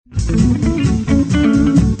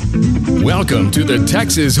Welcome to the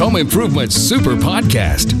Texas Home Improvement Super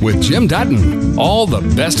Podcast with Jim Dutton. All the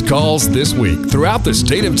best calls this week throughout the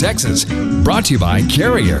state of Texas. Brought to you by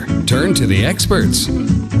Carrier. Turn to the experts.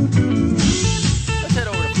 Let's head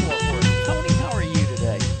over to Fort Worth. Tony, how are you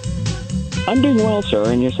today? I'm doing well,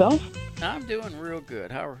 sir. And yourself? I'm doing real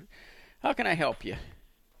good. How can I help you?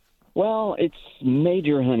 Well, it's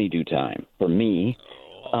major honeydew time for me.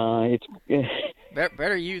 It's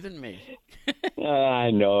Better you than me.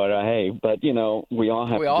 I know it. Hey, but you know, we all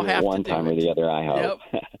have to do it one time or the other, I hope.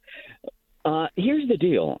 Yep. Here's the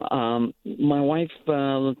deal. My wife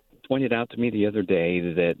pointed out to me the other day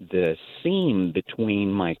that the seam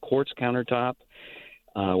between my quartz countertop,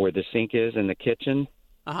 where the sink is in the kitchen,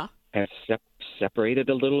 has separated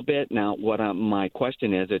a little bit. Now, what my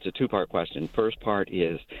question is, it's a two-part question. First part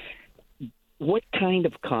is, what kind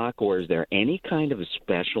of caulk, or is there any kind of a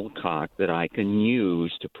special caulk that I can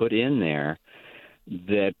use to put in there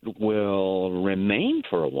that will remain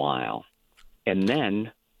for a while? And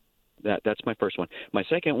then that's my first one. My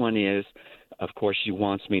second one is, of course, she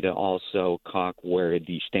wants me to also caulk where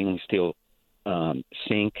the stainless steel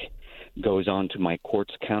sink goes onto my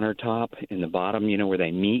quartz countertop in the bottom, you know, where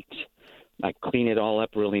they meet. I clean it all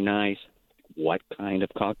up really nice. What kind of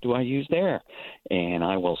caulk do I use there? And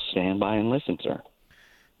I will stand by and listen, sir.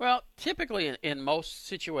 Well, typically in most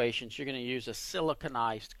situations, you're going to use a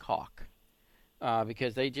siliconized caulk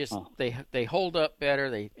because they just they hold up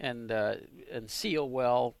better, and seal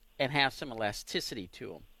well and have some elasticity to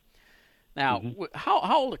them. Now, how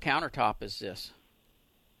old a countertop is this?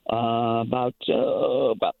 About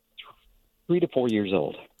 3 to 4 years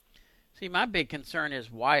old. See, my big concern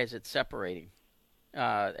is, why is it separating?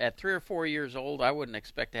 At 3 or 4 years old, I wouldn't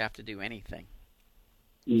expect to have to do anything.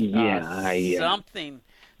 Something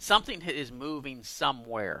is moving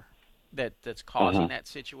somewhere that's causing that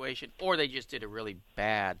situation, or they just did a really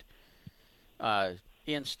bad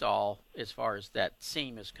install as far as that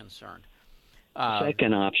seam is concerned.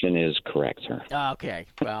 Second option is correct, sir. Okay,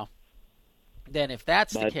 well, then if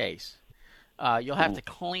that's the case, you'll have to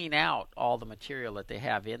clean out all the material that they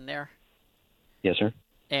have in there. Yes, sir.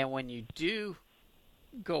 And when you do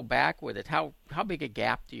go back with it, how big a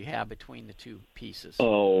gap do you have between the two pieces?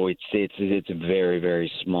 Oh, it's very,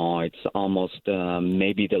 very small. It's almost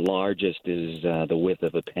maybe the largest is the width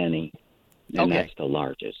of a penny, and that's the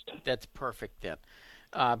largest. That's perfect then,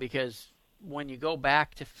 because when you go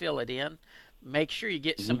back to fill it in, make sure you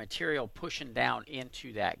get some material pushing down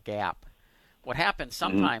into that gap. What happens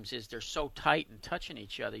sometimes is they're so tight and touching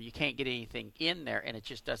each other, you can't get anything in there, and it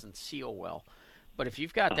just doesn't seal well. But if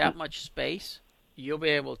you've got that much space, you'll be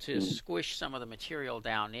able to squish some of the material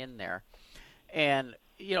down in there. And,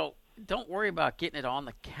 you know, don't worry about getting it on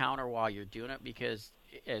the counter while you're doing it, because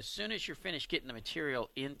as soon as you're finished getting the material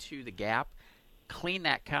into the gap, clean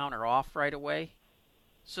that counter off right away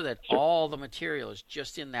so that all the material is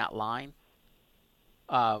just in that line,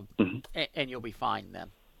 and you'll be fine then.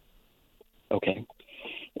 Okay.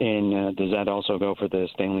 And does that also go for the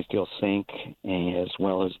stainless steel sink as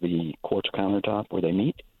well as the quartz countertop where they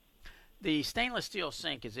meet? The stainless steel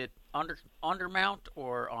sink, is it undermount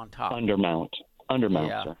or on top? Undermount,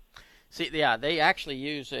 sir. See, yeah, they actually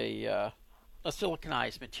use a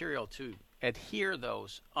siliconized material to adhere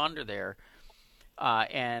those under there,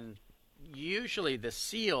 and usually the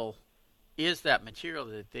seal is that material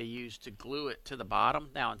that they use to glue it to the bottom.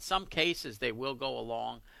 Now, in some cases, they will go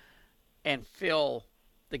along and fill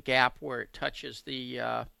the gap where it touches the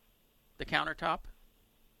countertop.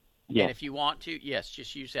 Yes. And if you want to,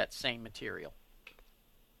 just use that same material.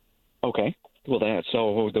 Okay. Well,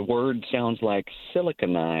 so the word sounds like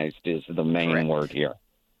siliconized is the main word here.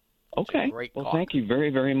 Okay. Great well, caulk. thank you very,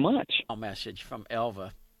 very much. A message from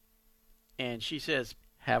Elva, and she says,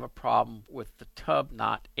 have a problem with the tub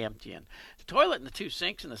not emptying. The toilet and the two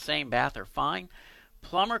sinks in the same bath are fine.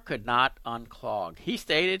 Plumber could not unclog. He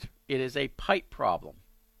stated it is a pipe problem.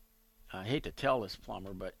 I hate to tell this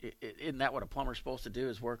plumber, but isn't that what a plumber's supposed to do,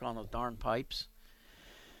 is work on those darn pipes?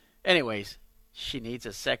 Anyways, she needs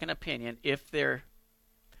a second opinion. If the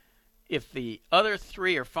other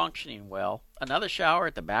three are functioning well, another shower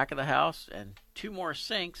at the back of the house and 2 more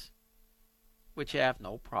sinks, which have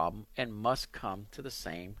no problem and must come to the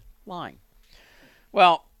same line.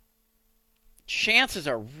 Well, chances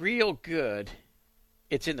are real good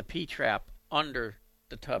it's in the P-trap under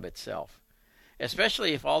the tub itself,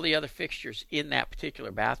 especially if all the other fixtures in that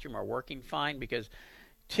particular bathroom are working fine, because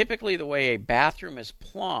typically the way a bathroom is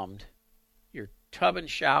plumbed, your tub and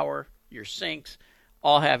shower, your sinks,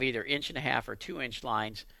 all have either 1.5 or 2-inch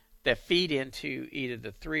lines that feed into either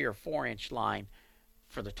the 3 or 4-inch line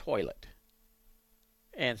for the toilet.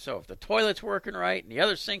 And so if the toilet's working right and the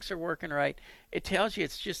other sinks are working right, it tells you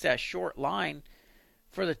it's just that short line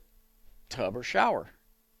for the tub or shower.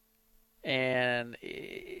 And,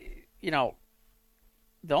 you know,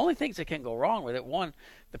 the only things that can go wrong with it, one,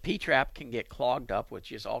 the P-trap can get clogged up with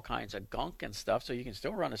just all kinds of gunk and stuff, so you can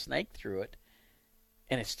still run a snake through it,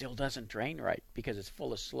 and it still doesn't drain right because it's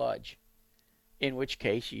full of sludge, in which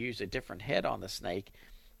case you use a different head on the snake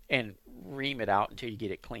and ream it out until you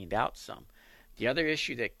get it cleaned out some. The other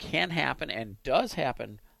issue that can happen, and does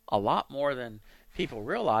happen a lot more than people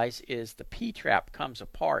realize, is the P-trap comes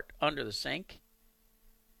apart under the sink,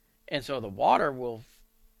 and so the water will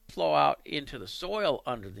flow out into the soil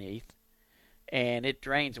underneath, and it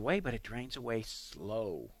drains away, but it drains away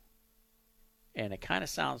slow. And it kind of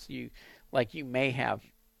sounds like you may have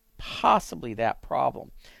possibly that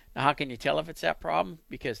problem. Now, how can you tell if it's that problem?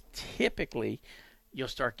 Because typically you'll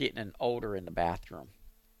start getting an odor in the bathroom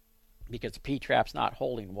because the P-trap's not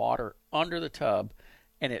holding water under the tub,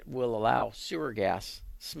 and it will allow sewer gas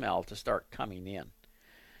smell to start coming in.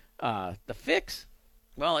 The fix,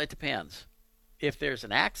 well, it depends. If there's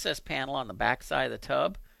an access panel on the back side of the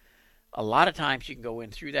tub, a lot of times you can go in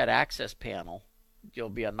through that access panel. There'll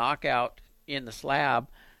be a knockout in the slab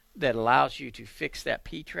that allows you to fix that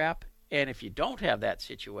P-trap. And if you don't have that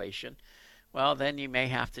situation, well, then you may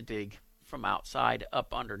have to dig from outside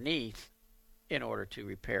up underneath in order to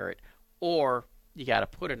repair it. Or you got to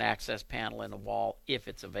put an access panel in the wall if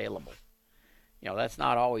it's available. You know, that's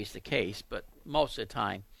not always the case, but most of the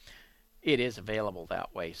time it is available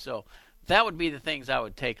that way. So that would be the things I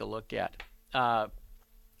would take a look at.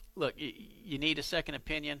 Look, you need a second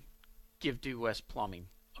opinion, give Due West Plumbing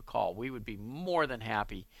a call. We would be more than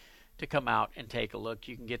happy to come out and take a look.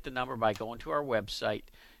 You can get the number by going to our website,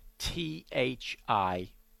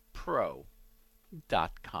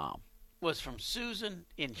 thipro.com. Was from Susan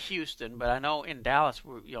in Houston, but I know in Dallas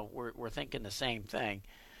we're thinking the same thing.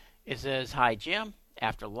 It says, "Hi Jim,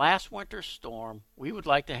 after last winter's storm, we would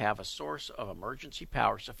like to have a source of emergency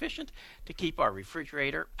power sufficient to keep our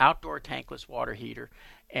refrigerator, outdoor tankless water heater,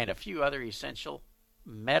 and a few other essential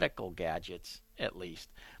medical gadgets at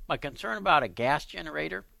least. My concern about a gas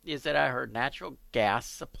generator is that I heard natural gas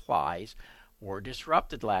supplies were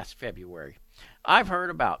disrupted last February. I've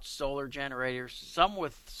heard about solar generators, some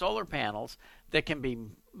with solar panels that can be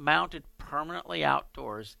mounted permanently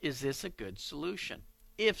outdoors. Is this a good solution?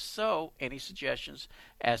 If so, any suggestions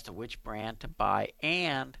as to which brand to buy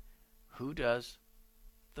and who does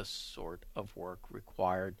the sort of work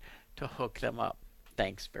required to hook them up?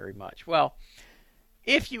 Thanks very much." Well,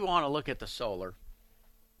 if you want to look at the solar,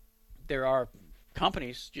 there are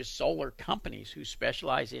companies, just solar companies, who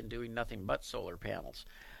specialize in doing nothing but solar panels.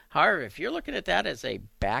 However, if you're looking at that as a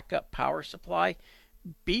backup power supply,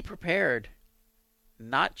 be prepared.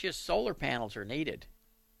 Not just solar panels are needed.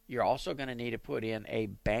 You're also going to need to put in a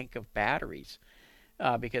bank of batteries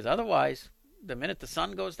because otherwise, the minute the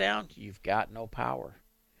sun goes down, you've got no power.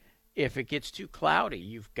 If it gets too cloudy,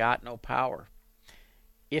 you've got no power.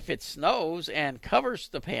 If it snows and covers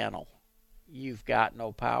the panel, you've got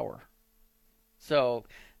no power. So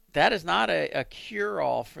that is not a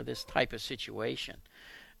cure-all for this type of situation.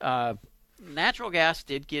 Natural gas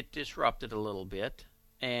did get disrupted a little bit,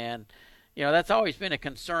 and you know that's always been a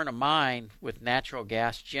concern of mine with natural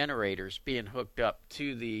gas generators being hooked up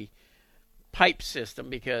to the pipe system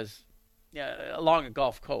because along the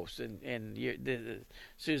Gulf Coast, and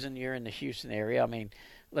Susan, you're in the Houston area. I mean,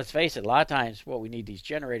 let's face it, a lot of times what we need these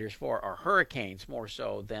generators for are hurricanes more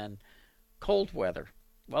so than cold weather.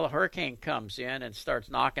 Well, a hurricane comes in and starts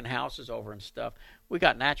knocking houses over and stuff. We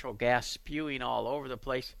got natural gas spewing all over the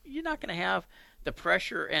place. You're not going to have the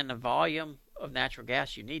pressure and the volume of natural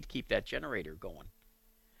gas you need to keep that generator going.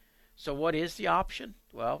 So what is the option?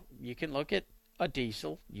 Well, you can look at a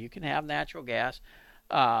diesel. You can have natural gas.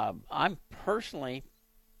 I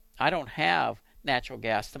don't have natural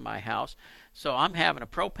gas to my house, so I'm having a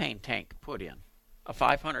propane tank put in, a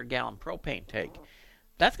 500-gallon propane tank.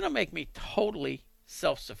 That's going to make me totally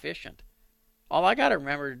self-sufficient. All I got to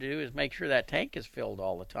remember to do is make sure that tank is filled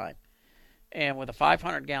all the time. And with a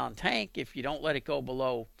 500-gallon tank, if you don't let it go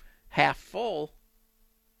below half full,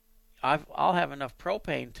 I'll have enough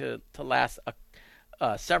propane to last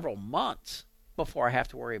several months before I have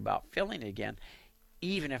to worry about filling it again,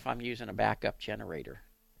 even if I'm using a backup generator.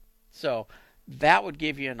 So that would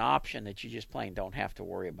give you an option that you just plain don't have to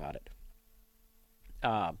worry about it.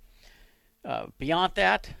 Beyond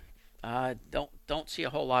that, don't see a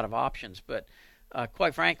whole lot of options. But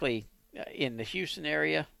quite frankly, in the Houston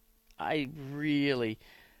area, I really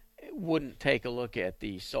wouldn't take a look at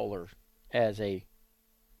the solar as a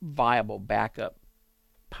viable backup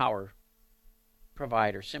power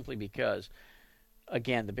provider simply because,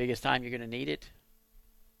 again, the biggest time you're going to need it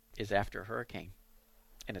is after a hurricane.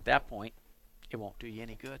 And at that point, it won't do you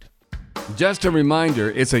any good. Just a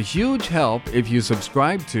reminder, it's a huge help if you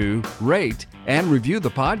subscribe to, rate, and review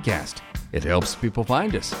the podcast. It helps people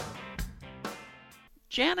find us.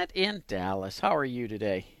 Janet in Dallas, how are you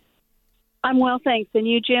today? I'm well, thanks. And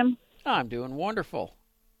you, Jim? I'm doing wonderful.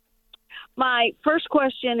 My first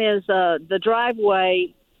question is the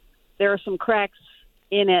driveway. There are some cracks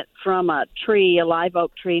in it from a tree, a live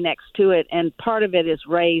oak tree next to it, and part of it is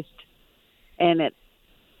raised, and it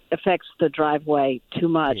affects the driveway too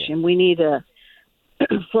much, and we need to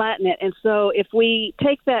flatten it. And so if we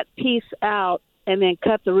take that piece out and then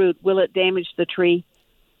cut the root, will it damage the tree?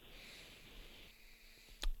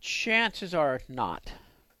 Chances are not.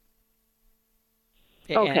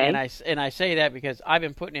 Okay. And I say that because I've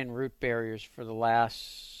been putting in root barriers for the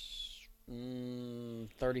last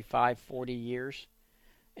 35, 40 years.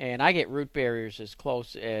 And I get root barriers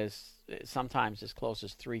sometimes as close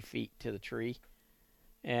as 3 feet to the tree.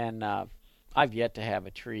 And I've yet to have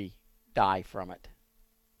a tree die from it.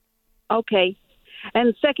 Okay.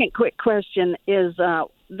 And second quick question is,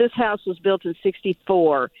 this house was built in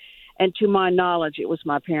 1964, and to my knowledge, it was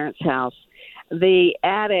my parents' house. The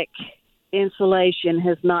attic insulation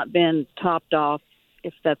has not been topped off,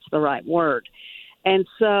 if that's the right word. And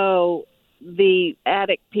so the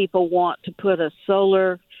attic people want to put a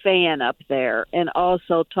solar fan up there and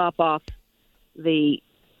also top off the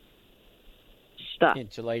stuff.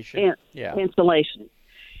 Insulation. Insulation.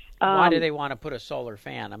 Why do they want to put a solar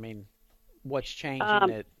fan? I mean, what's changing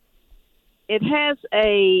it? It has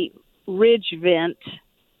a ridge vent,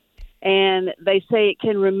 and they say it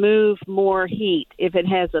can remove more heat if it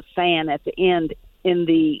has a fan at the end in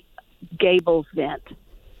the gable vent.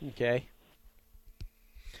 Okay.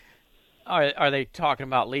 Are they talking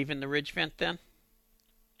about leaving the ridge vent then?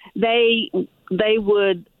 They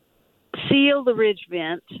would seal the ridge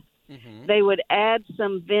vent. Mm-hmm. They would add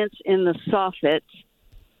some vents in the soffit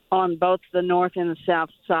on both the north and the south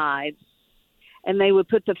sides, and they would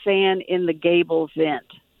put the fan in the gable vent.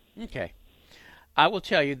 Okay. I will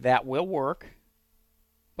tell you that will work,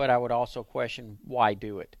 but I would also question why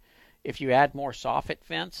do it. If you add more soffit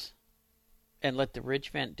vents and let the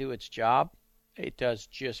ridge vent do its job, it does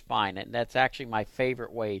just fine. And that's actually my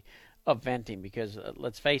favorite way of venting because,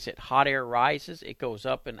 let's face it, hot air rises, it goes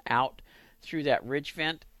up and out through that ridge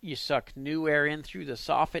vent. You suck new air in through the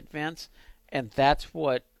soffit vents, and that's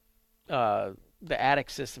what the attic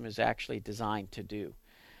system is actually designed to do.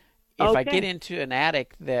 If I get into an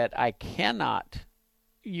attic that I cannot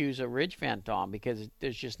use a ridge vent on because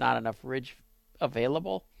there's just not enough ridge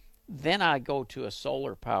available, then I go to a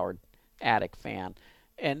solar-powered attic fan.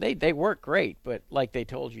 And they work great, but like they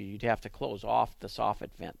told you, you'd have to close off the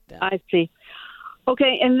soffit vent then. I see.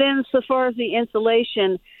 Okay, and then so far as the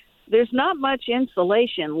insulation, there's not much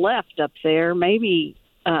insulation left up there, maybe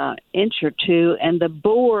an inch or two, and the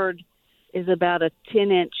board is about a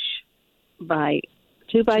 10-inch by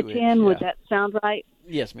 2 by 10. Yeah. Would that sound right?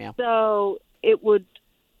 Yes, ma'am. So it would,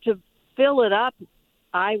 to fill it up,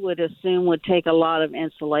 I would assume would take a lot of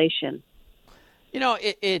insulation. You know,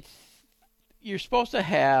 it's you're supposed to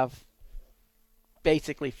have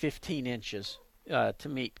basically 15 inches to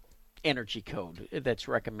meet energy code that's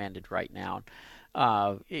recommended right now.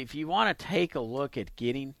 If you want to take a look at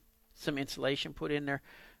getting some insulation put in there,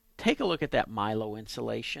 take a look at that Milo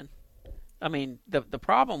insulation. I mean, the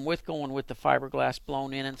problem with going with the fiberglass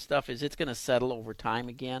blown in and stuff is it's going to settle over time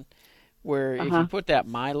again, where if you put that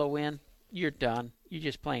Milo in, you're done. You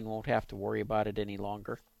just plain won't have to worry about it any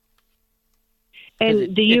longer.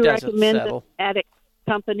 And do you recommend the attic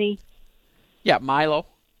company? Yeah, Milo.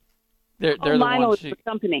 They're the Milo ones is the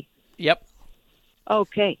company. Yep.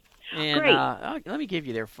 Okay. And great. Let me give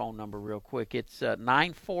you their phone number real quick. It's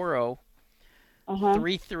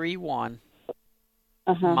 940-331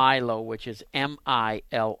 Milo, which is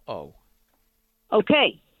MILO.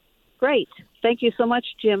 Okay. Great. Thank you so much,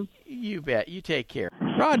 Jim. You bet. You take care.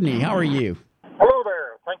 Rodney, how are you? Hello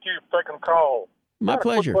there. Thank you for taking the call. My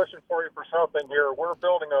pleasure. I have a quick question for you for something here. We're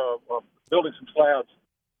building some slabs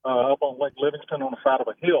up on Lake Livingston on the side of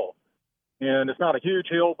a hill. And it's not a huge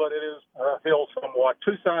hill, but it is a hill somewhat.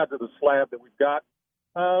 Two sides of the slab that we've got,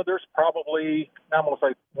 there's probably, I'm going to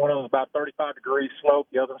say one of them is about 35 degree slope.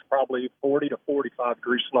 The other is probably 40 to 45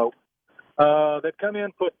 degree slope. They've come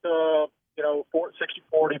in, put,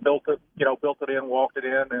 60-40, built it in, walked it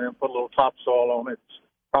in, and then put a little topsoil on it. It's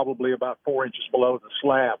probably about 4 inches below the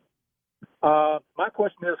slab. My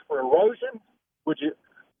question is for erosion.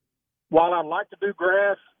 While I'd like to do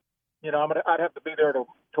grass, I'd have to be there to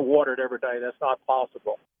water it every day. That's not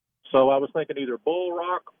possible. So I was thinking either bull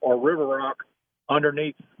rock or river rock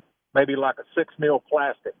underneath maybe like a 6 mil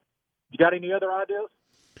plastic. You got any other ideas?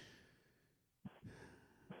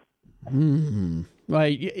 Well,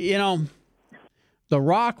 you know, the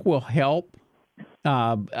rock will help.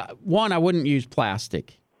 One, I wouldn't use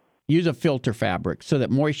plastic. Use a filter fabric so that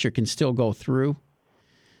moisture can still go through.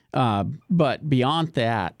 But beyond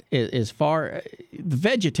that, the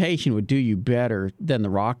vegetation would do you better than the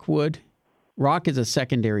rock would. Rock is a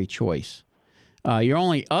secondary choice. Your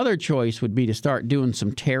only other choice would be to start doing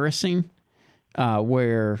some terracing,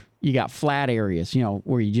 where you got flat areas,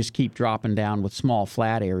 where you just keep dropping down with small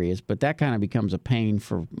flat areas. But that kind of becomes a pain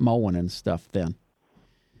for mowing and stuff then.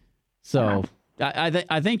 So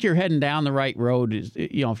I think you're heading down the right road.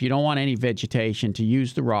 If you don't want any vegetation, to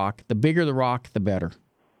use the rock. The bigger the rock, the better.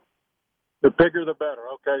 The bigger the better.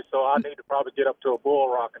 Okay, so I need to probably get up to a bull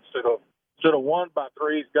rock instead of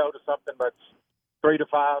 1x3s. Go to something that's 3 to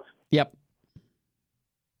 5. Yep.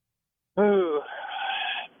 Ooh.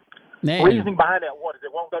 Reasoning behind that, what is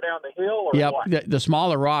it? Won't go down the hill, or yep. what? The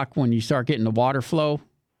smaller rock, when you start getting the water flow,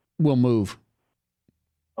 will move.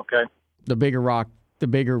 Okay. The bigger rock, the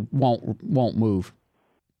bigger won't move.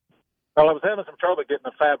 Well, I was having some trouble getting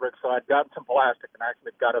the fabric, so I'd gotten some plastic and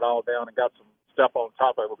actually got it all down and got some stuff on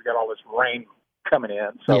top of it. We got all this rain coming in,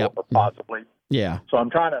 so yep. possibly. Yeah. So I'm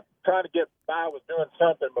trying to get by with doing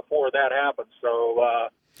something before that happens. So,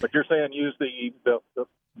 but you're saying use the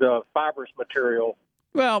fibrous material.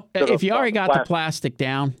 Well, if you already got the plastic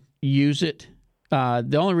down, use it.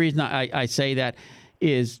 The only reason I say that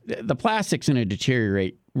is the plastic's going to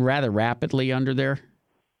deteriorate rather rapidly under there,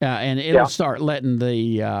 and it'll start letting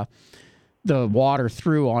the water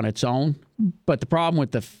through on its own. But the problem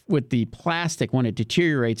with the plastic, when it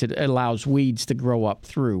deteriorates, it allows weeds to grow up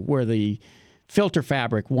through, where the filter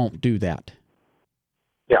fabric won't do that.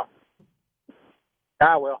 Yeah.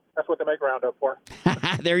 Well, that's what they make Roundup for.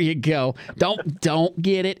 There you go. Don't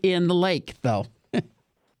get it in the lake, though. I'm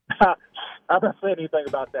not saying anything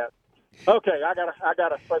about that. Okay, I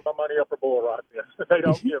gotta save my money up for bull rock. They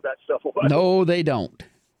don't give that stuff away. No, they don't.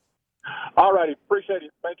 All righty, appreciate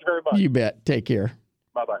it. Thank you very much. You bet. Take care.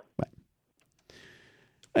 Bye-bye. Bye.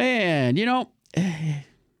 And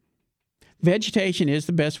vegetation is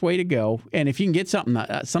the best way to go. And if you can get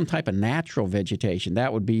some type of natural vegetation,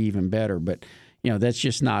 that would be even better. But that's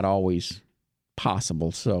just not always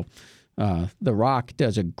possible. So the rock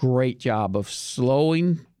does a great job of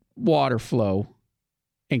slowing water flow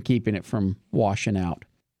and keeping it from washing out.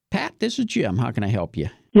 Pat, this is Jim. How can I help you?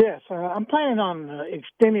 Yes, I'm planning on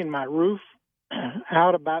extending my roof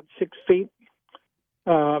out about 6 feet.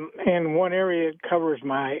 And one area covers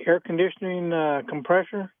my air conditioning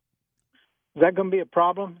compressor. Is that going to be a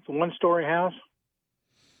problem? It's a one-story house.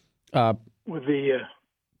 With the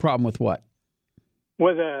problem with what?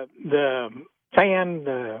 With the fan,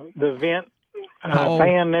 the vent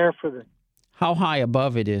fan there for the. How high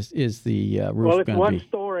above it is the roof going to be? Well, it's one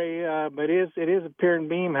story, but it is a pier and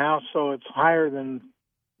beam house, so it's higher than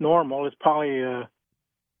normal. It's probably I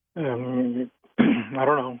don't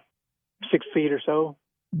know, 6 feet or so.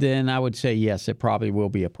 Then I would say yes, it probably will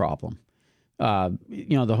be a problem.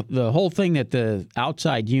 The whole thing that the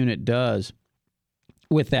outside unit does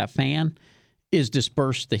with that fan is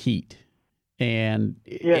disperse the heat. And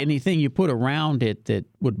anything you put around it that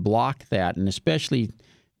would block that, and especially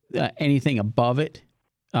anything above it,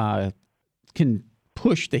 can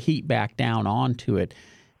push the heat back down onto it.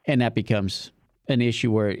 And that becomes an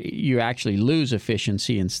issue where you actually lose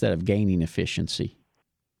efficiency instead of gaining efficiency.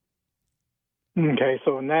 Okay,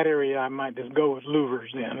 so in that area, I might just go with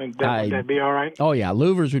louvers then. Would that be all right? Oh, yeah,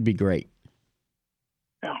 louvers would be great.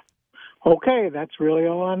 Yeah. Okay, that's really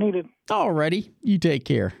all I needed. All righty. You take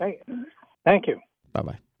care. Thank you.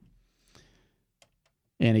 Bye-bye.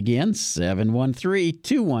 And again,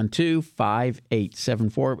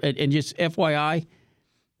 713-212-5874. And just FYI,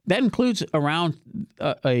 that includes around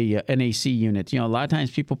an AC unit. A lot of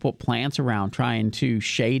times people put plants around trying to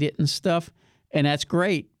shade it and stuff. And that's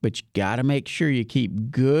great, but you got to make sure you keep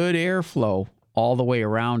good airflow all the way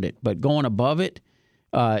around it. But going above it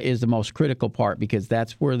is the most critical part, because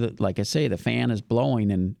that's where, like I say, the fan is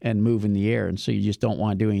blowing and moving the air. And so you just don't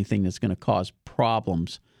want to do anything that's going to cause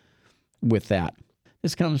problems with that.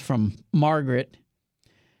 This comes from Margaret.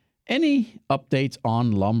 Any updates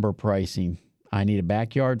on lumber pricing? I need a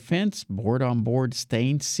backyard fence, board-on-board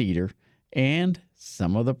stained cedar, and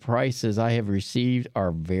some of the prices I have received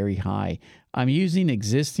are very high. I'm using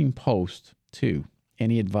existing posts, too.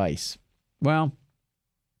 Any advice? Well,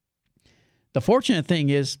 the fortunate thing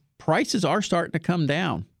is prices are starting to come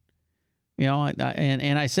down.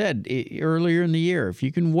 And I said earlier in the year, if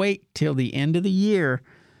you can wait till the end of the year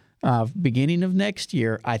beginning of next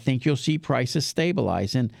year, I think you'll see prices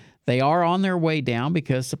stabilize. And they are on their way down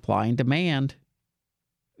because supply and demand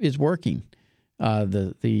is working.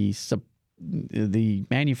 The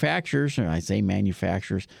manufacturers, or I say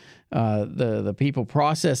manufacturers, the people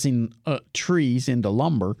processing trees into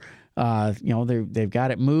lumber, they've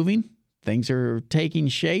got it moving. Things are taking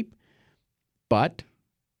shape, but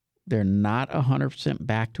they're not 100%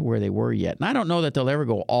 back to where they were yet. And I don't know that they'll ever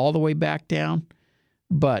go all the way back down,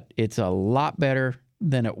 but it's a lot better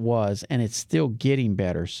than it was, and it's still getting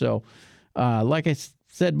better. So, like I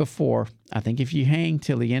said before, I think if you hang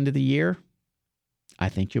till the end of the year, I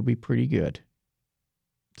think you'll be pretty good.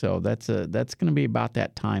 So that's going to be about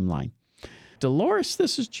that timeline. Dolores,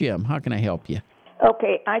 this is Jim. How can I help you?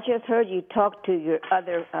 Okay, I just heard you talk to your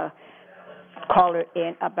other caller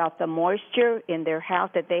in about the moisture in their house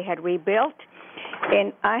that they had rebuilt.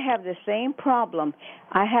 And I have the same problem.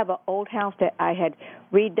 I have an old house that I had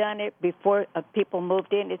redone it before people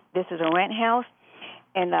moved in. This is a rent house,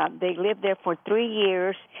 and they lived there for 3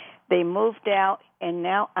 years. They moved out, and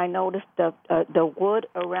now I noticed the wood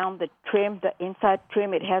around the trim, the inside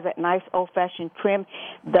trim, it has that nice old-fashioned trim.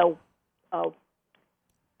 The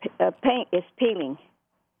paint is peeling.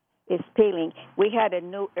 It's peeling. We had a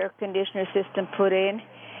new air conditioner system put in,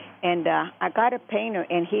 and I got a painter,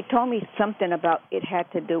 and he told me something about it had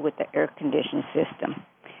to do with the air conditioning system.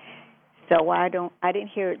 So I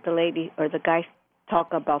didn't hear the lady or the guy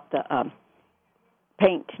talk about the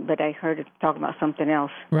paint, but I heard it talk about something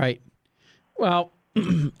else. Right. Well,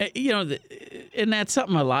 and that's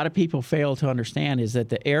something a lot of people fail to understand is that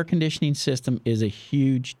the air conditioning system is a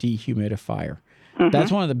huge dehumidifier. Mm-hmm.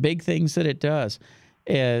 That's one of the big things that it does.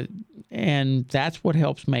 And that's what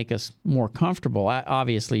helps make us more comfortable.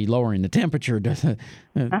 Obviously, lowering the temperature doesn't.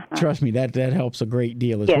 Trust me, that helps a great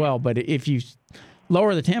deal as well. But if you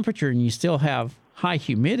lower the temperature and you still have high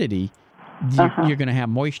humidity, you're going to have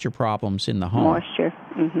moisture problems in the home. Moisture.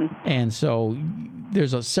 Mm-hmm. And so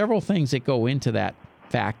there's several things that go into that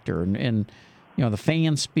factor, and the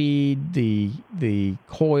fan speed, the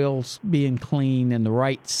coils being clean, and the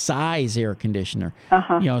right size air conditioner.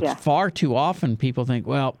 Far too often people think,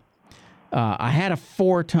 well, I had a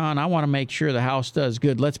 4-ton. I want to make sure the house does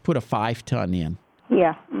good. Let's put a 5-ton in.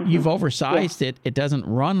 Yeah. Mm-hmm. You've oversized it. It doesn't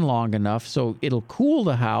run long enough, so it'll cool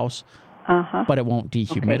the house, but it won't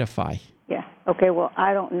dehumidify. Okay. Yeah. Okay, well,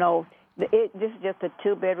 I don't know. This is just a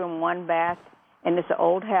 2-bedroom, 1-bath, and it's an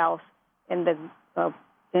old house. And the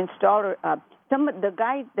installer, the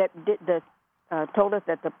guy that did told us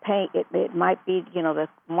that the paint, it might be, the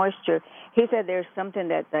moisture. He said there's something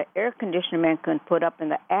that the air conditioner man can put up in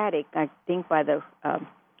the attic, I think by the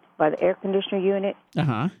air conditioner unit.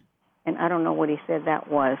 Uh-huh. And I don't know what he said that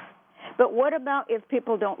was. But what about if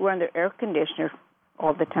people don't run their air conditioner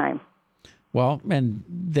all the time? Well, and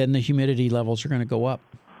then the humidity levels are going to go up.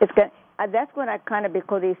 That's what I kind of,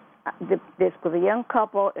 because this was a young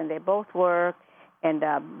couple and they both work, and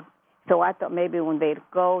so I thought maybe when they'd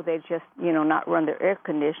go, they'd just, not run their air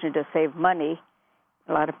conditioner to save money.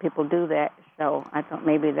 A lot of people do that, so I thought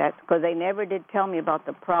maybe that's, because they never did tell me about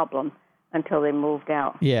the problem until they moved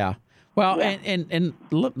out. Yeah. Well, and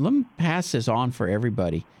let me pass this on for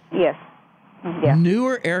everybody. Yes. Yeah.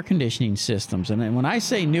 Newer air conditioning systems, and when I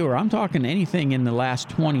say newer, I'm talking anything in the last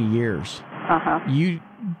 20 years. You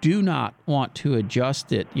do not want to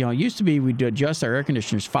adjust it. It used to be we'd adjust our air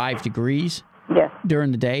conditioners 5 degrees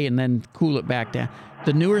during the day and then cool it back down.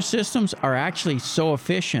 The newer systems are actually so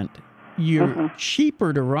efficient, you're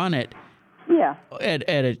cheaper to run it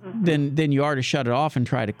than you are to shut it off and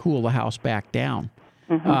try to cool the house back down.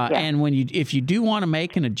 And if you do want to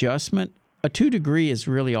make an adjustment, a 2 degree is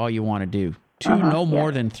really all you want to do. No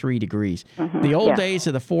more than 3 degrees. The old days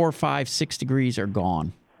of the 4, 5, 6 degrees are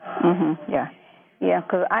gone. Yeah,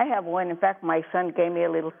 because I have one. In fact, my son gave me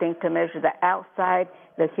a little thing to measure the outside,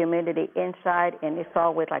 the humidity inside, and it's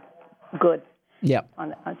always good. Yep.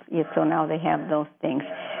 So now they have those things.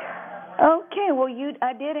 Okay, well,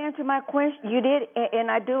 I did answer my question. You did,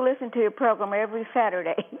 and I do listen to your program every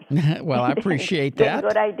Saturday. Well, I appreciate that.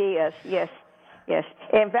 Good ideas, yes.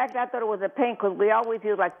 In fact, I thought it was a paint, because we always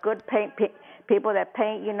use good paint. People that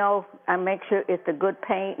paint, I make sure it's the good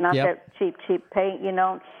paint, not that cheap paint,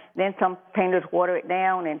 Then some painters water it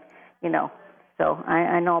down, and, so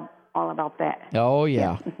I know all about that. Oh,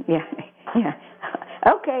 yeah. Yeah.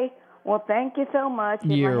 Okay. Well, thank you so much.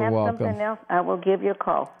 You're if I have welcome. Something else, I will give you a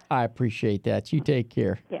call. I appreciate that. You take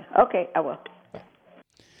care. Yeah. Okay, I will.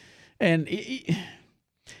 And,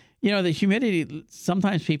 the humidity,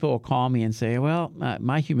 sometimes people will call me and say, well,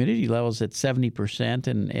 my humidity level is at 70%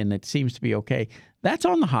 and it seems to be okay. That's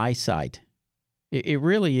on the high side. It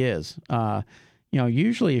really is.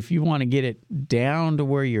 Usually if you want to get it down to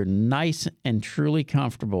where you're nice and truly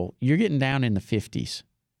comfortable, you're getting down in the 50s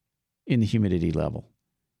in the humidity level.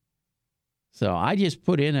 So I just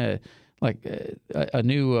put in a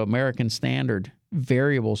new American Standard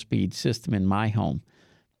variable speed system in my home,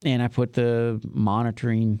 and I put the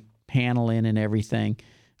monitoring panel in and everything.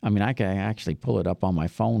 I mean, I can actually pull it up on my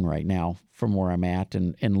phone right now from where I'm at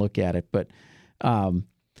and look at it. But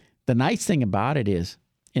the nice thing about it is,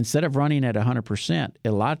 instead of running at 100%, a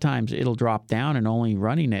lot of times it'll drop down and only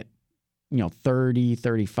running at 30,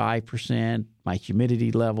 35%. My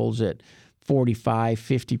humidity levels at 45,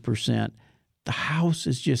 50%. The house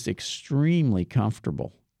is just extremely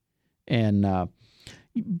comfortable. And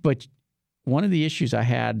but one of the issues I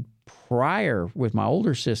had prior with my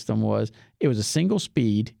older system was it was a single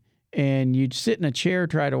speed, and you'd sit in a chair,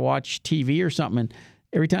 try to watch TV or something, and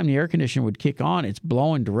every time the air conditioner would kick on, it's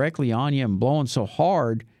blowing directly on you and blowing so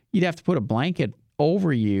hard, you'd have to put a blanket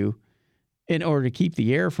over you in order to keep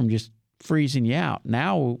the air from just freezing you out.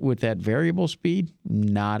 Now, with that variable speed,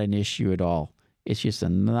 not an issue at all. It's just a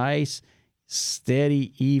nice,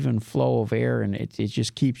 steady, even flow of air, and it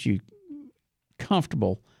just keeps you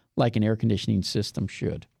comfortable like an air conditioning system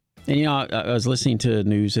should. And, I was listening to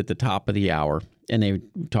news at the top of the hour, and they were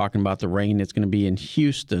talking about the rain that's going to be in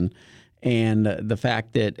Houston, and the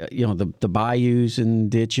fact that, the bayous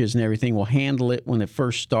and ditches and everything will handle it when it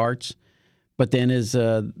first starts. But then as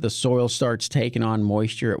the soil starts taking on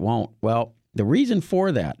moisture, it won't. Well, the reason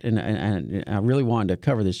for that, and I really wanted to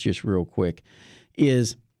cover this just real quick,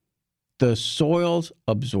 is the soils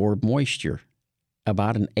absorb moisture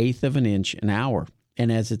about 1/8 of an inch an hour.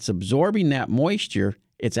 And as it's absorbing that moisture,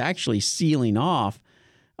 it's actually sealing off,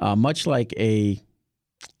 much like a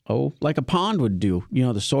pond would do.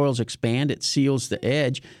 The soils expand, it seals the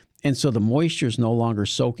edge, and so the moisture is no longer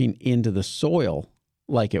soaking into the soil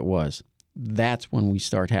like it was. That's when we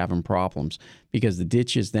start having problems, because the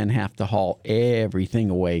ditches then have to haul everything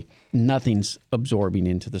away. Nothing's absorbing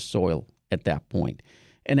into the soil at that point.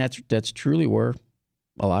 And that's truly where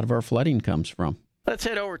a lot of our flooding comes from. Let's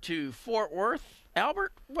head over to Fort Worth.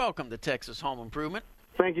 Albert, welcome to Texas Home Improvement.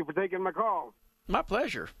 Thank you for taking my call. My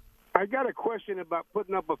pleasure. I got a question about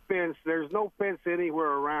putting up a fence. There's no fence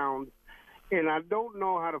anywhere around, and I don't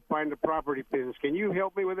know how to find the property pins. Can you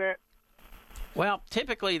help me with that? Well,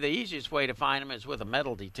 typically the easiest way to find them is with a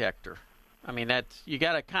metal detector. I mean, you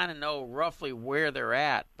got to kind of know roughly where they're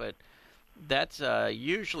at, but that's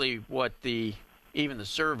usually what even the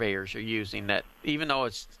surveyors are using. That even though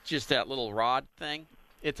it's just that little rod thing,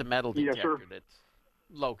 it's a metal detector that's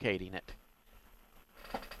locating it.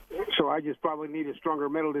 So I just probably need a stronger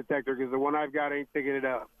metal detector, because the one I've got ain't picking it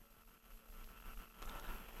up.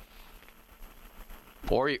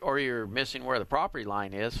 Or you're missing where the property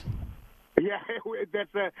line is. Yeah,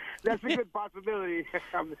 that's a good possibility.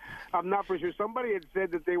 I'm not for sure. Somebody had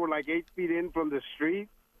said that they were like 8 feet in from the street.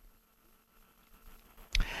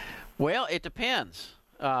 Well, it depends.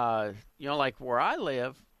 Like where I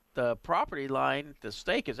live, the property line, the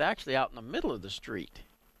stake is actually out in the middle of the street.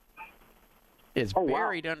 It's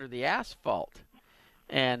buried under the asphalt.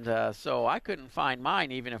 And so I couldn't find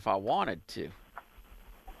mine even if I wanted to.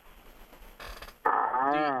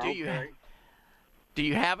 Do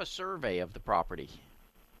you have a survey of the property?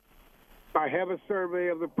 I have a survey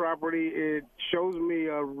of the property. It shows me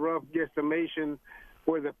a rough guesstimation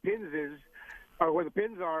where the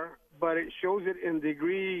pins are, but it shows it in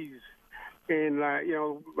degrees, in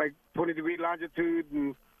like 20-degree longitude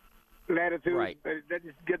and latitude. Right. That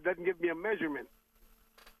just doesn't give me a measurement.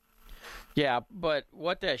 Yeah, but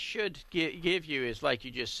what that should give you is, like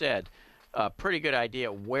you just said, a pretty good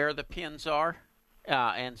idea where the pins are.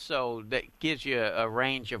 And so that gives you a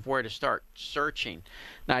range of where to start searching.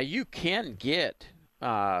 Now, you can get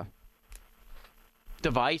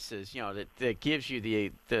devices, that gives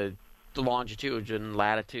you the longitudes and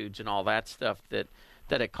latitudes and all that stuff that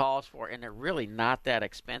it calls for, and they're really not that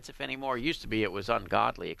expensive anymore. It used to be it was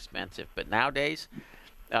ungodly expensive, but nowadays,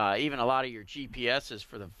 even a lot of your GPSs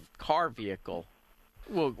for the car vehicle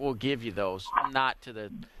will give you those, not to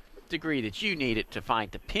the degree that you need it to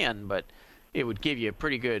find the pin, but it would give you a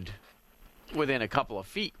pretty good, within a couple of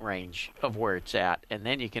feet range of where it's at, and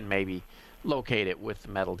then you can maybe locate it with the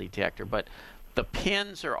metal detector. But the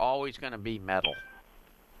pins are always going to be metal.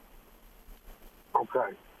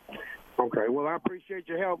 Okay. Well, I appreciate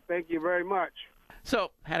your help. Thank you very much.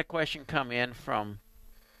 So, had a question come in from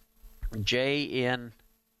Jay in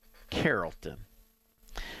Carrollton.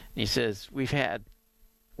 He says, we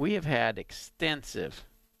have had extensive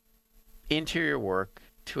interior work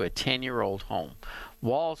to a 10-year-old home.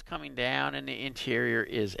 Walls coming down and the interior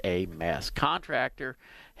is a mess. Contractor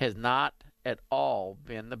has not at all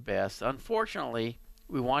been the best. Unfortunately,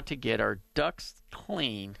 we want to get our ducts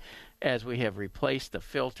clean, as we have replaced the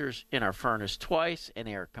filters in our furnace twice and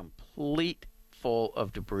they are complete full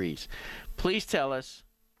of debris. Please tell us,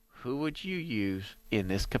 who would you use in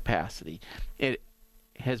this capacity? It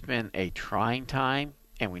has been a trying time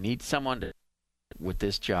and we need someone to with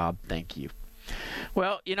this job. Thank you.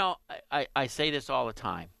 Well, you know, I say this all the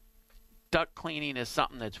time. Duct cleaning is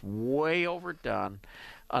something that's way overdone.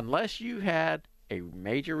 Unless you had a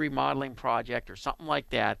major remodeling project or something like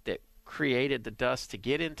that created the dust to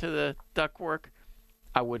get into the ductwork,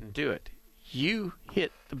 I wouldn't do it. You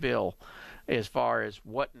hit the bill as far as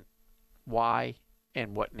what, why,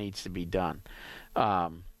 and what needs to be done.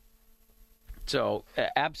 So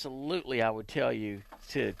absolutely, I would tell you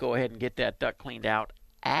to go ahead and get that duct cleaned out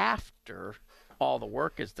after all the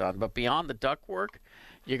work is done. But beyond the duct work,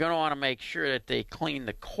 you're going to want to make sure that they clean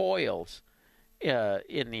the coils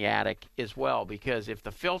in the attic as well, because if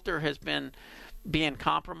the filter has been being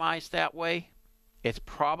compromised that way, it's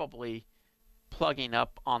probably plugging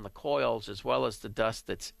up on the coils as well as the dust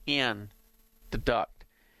that's in the duct.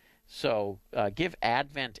 So give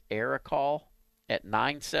Advent Air a call at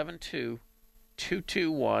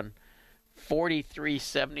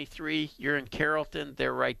 972-221-4373. You're in Carrollton.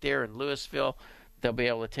 They're right there in Louisville. They'll be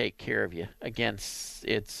able to take care of you. Again,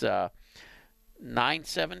 it's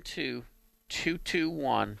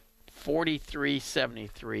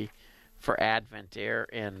 972-221-4373 for Advent Air,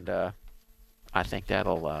 and I think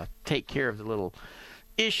that'll take care of the little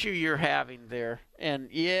issue you're having there. And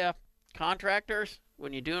yeah, contractors,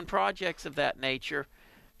 when you're doing projects of that nature,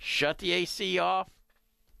 shut the AC off,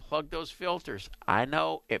 plug those filters. I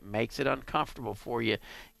know it makes it uncomfortable for you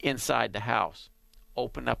inside the house.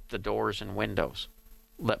 Open up the doors and windows.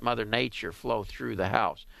 Let Mother Nature flow through the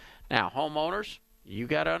house. Now, homeowners, you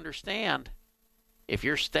got to understand, if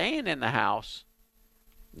you're staying in the house,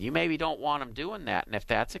 you maybe don't want them doing that. And if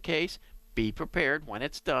that's the case, be prepared when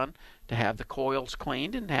it's done to have the coils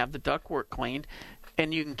cleaned and have the ductwork cleaned,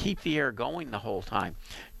 and you can keep the air going the whole time.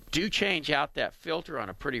 Do change out that filter on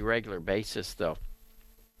a pretty regular basis, though.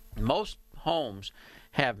 Most homes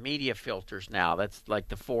have media filters now. That's like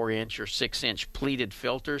the 4-inch or 6-inch pleated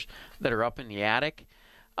filters that are up in the attic.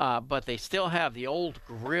 But they still have the old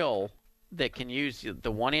grill that can use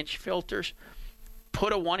the 1-inch filters.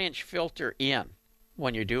 Put a 1-inch filter in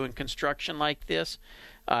when you're doing construction like this.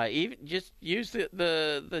 Even just use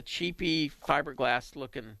the cheapy fiberglass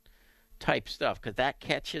looking type stuff, because that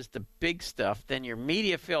catches the big stuff. Then your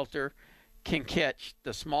media filter can catch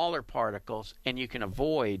the smaller particles, and you can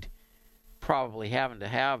avoid probably having to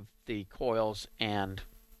have the coils and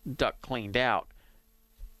duct cleaned out.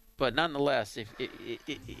 But nonetheless, if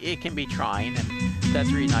it can be trying, and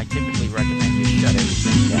that's the reason I typically recommend you shut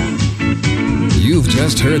everything down. You've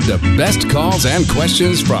just heard the best calls and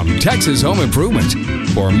questions from Texas Home Improvement.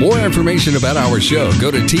 For more information about our show,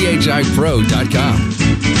 go to thipro.com.